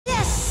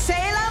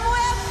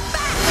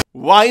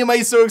Why am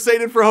I so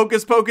excited for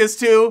Hocus Pocus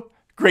 2?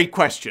 Great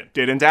question.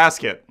 Didn't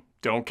ask it.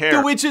 Don't care.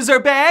 The witches are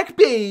back,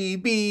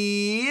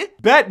 baby!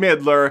 Bette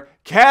Midler,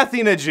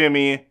 Kathy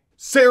Najimy,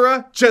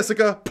 Sarah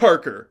Jessica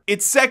Parker.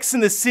 It's Sex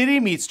in the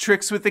City meets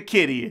Tricks with the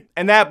Kitty.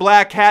 And that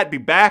black cat be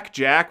back,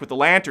 Jack, with the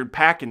lantern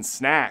packing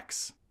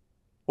snacks.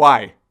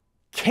 Why?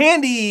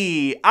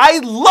 Candy! I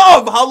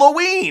love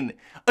Halloween!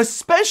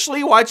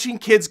 Especially watching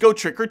kids go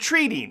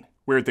trick-or-treating.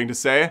 Weird thing to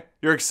say.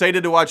 You're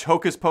excited to watch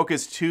Hocus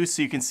Pocus 2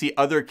 so you can see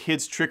other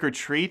kids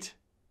trick-or-treat?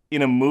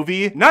 In a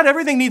movie? Not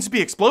everything needs to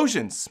be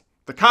explosions.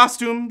 The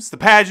costumes, the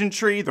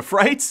pageantry, the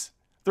frights,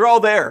 they're all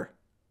there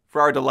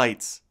for our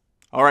delights.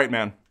 All right,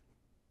 man.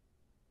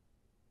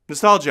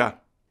 Nostalgia.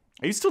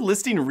 Are you still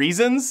listing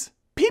reasons?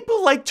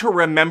 People like to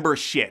remember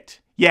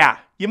shit. Yeah,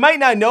 you might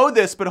not know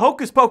this, but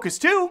Hocus Pocus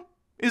 2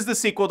 is the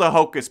sequel to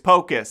Hocus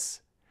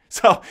Pocus.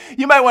 So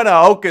you might want to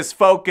hocus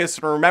focus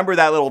and remember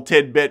that little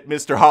tidbit,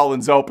 Mr.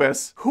 Holland's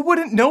opus. Who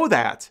wouldn't know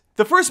that?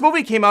 The first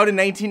movie came out in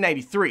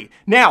 1993.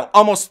 Now,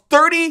 almost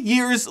 30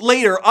 years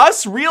later,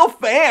 us real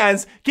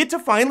fans get to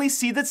finally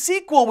see the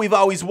sequel we've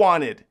always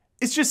wanted.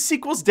 It's just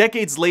sequels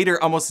decades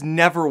later almost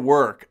never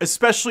work,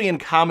 especially in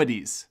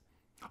comedies.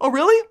 Oh,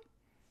 really?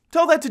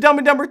 Tell that to Dumb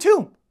and Dumber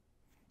 2.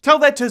 Tell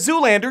that to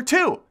Zoolander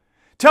 2.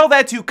 Tell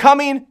that to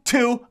Coming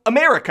to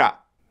America.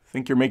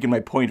 Think you're making my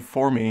point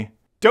for me.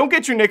 Don't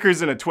get your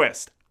knickers in a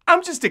twist.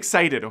 I'm just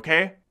excited,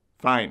 okay?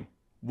 Fine.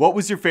 What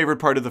was your favorite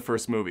part of the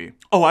first movie?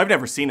 Oh, I've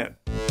never seen it.